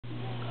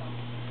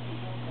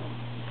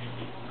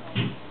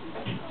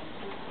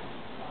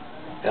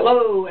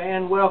Hello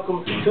and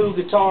welcome to Cool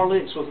Guitar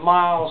Licks with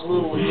Miles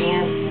Little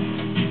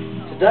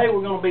again. Today we're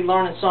going to be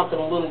learning something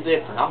a little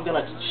different. I'm going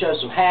to show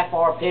some half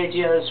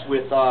arpeggios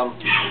with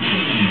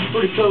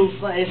pretty cool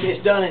thing.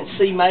 It's done in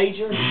C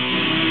major.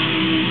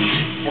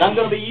 And I'm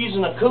going to be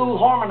using a cool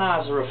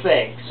harmonizer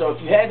effect. So if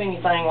you have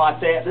anything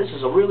like that, this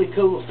is a really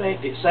cool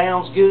effect. It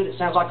sounds good.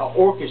 It sounds like an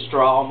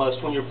orchestra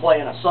almost when you're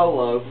playing a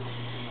solo.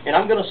 And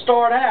I'm going to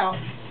start out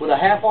with a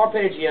half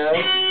arpeggio,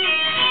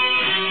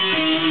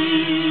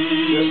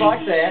 just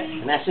like that,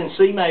 and that's in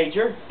C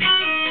major.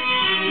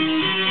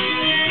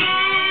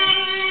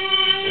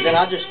 And then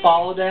I just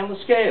follow down the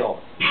scale.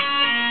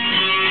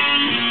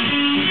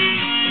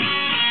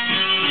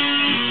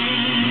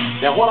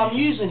 Now what I'm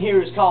using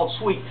here is called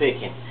sweep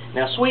picking.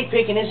 Now sweep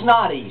picking is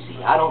not easy.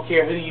 I don't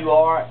care who you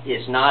are,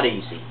 it's not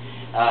easy.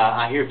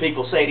 I hear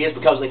people say it is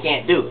because they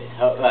can't do it.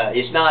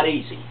 It's not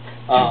easy.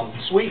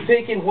 Sweep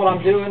picking, what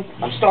I'm doing,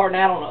 I'm starting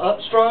out on the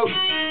upstroke,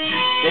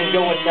 then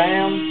going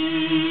down,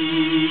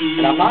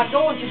 and I'm not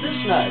going to this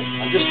note.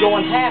 I'm just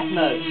going half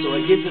note, so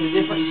it gives it a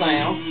different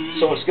sound.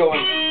 So it's going,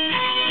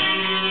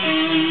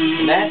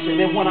 and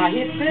then when I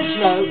hit this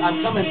note,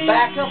 I'm coming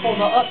back up on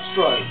the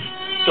upstroke.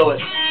 So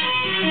it's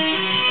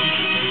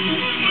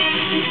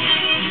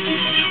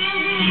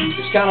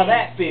kind of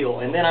that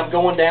feel, and then I'm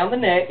going down the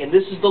neck, and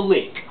this is the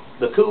lick,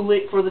 the cool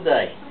lick for the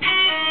day.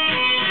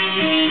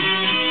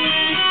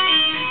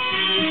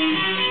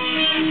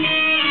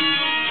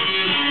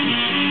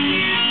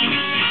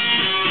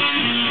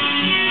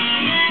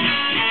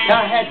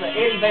 Kind of has the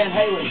Eddie Van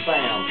Halen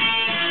sound,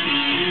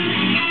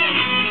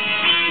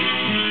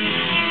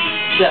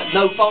 except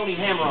no phony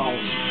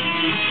hammer-ons.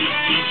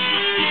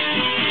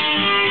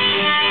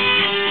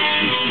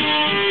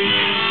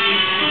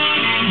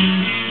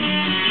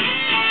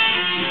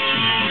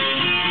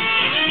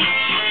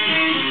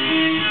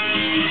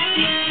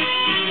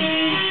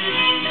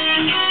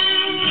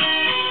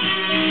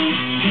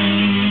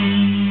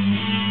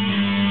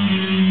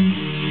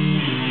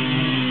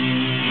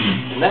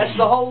 That's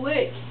the whole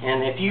lick,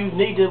 and if you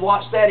need to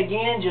watch that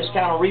again, just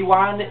kind of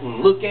rewind it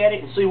and look at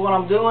it and see what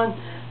I'm doing.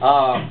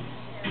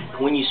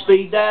 When you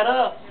speed that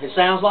up, it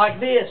sounds like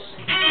this.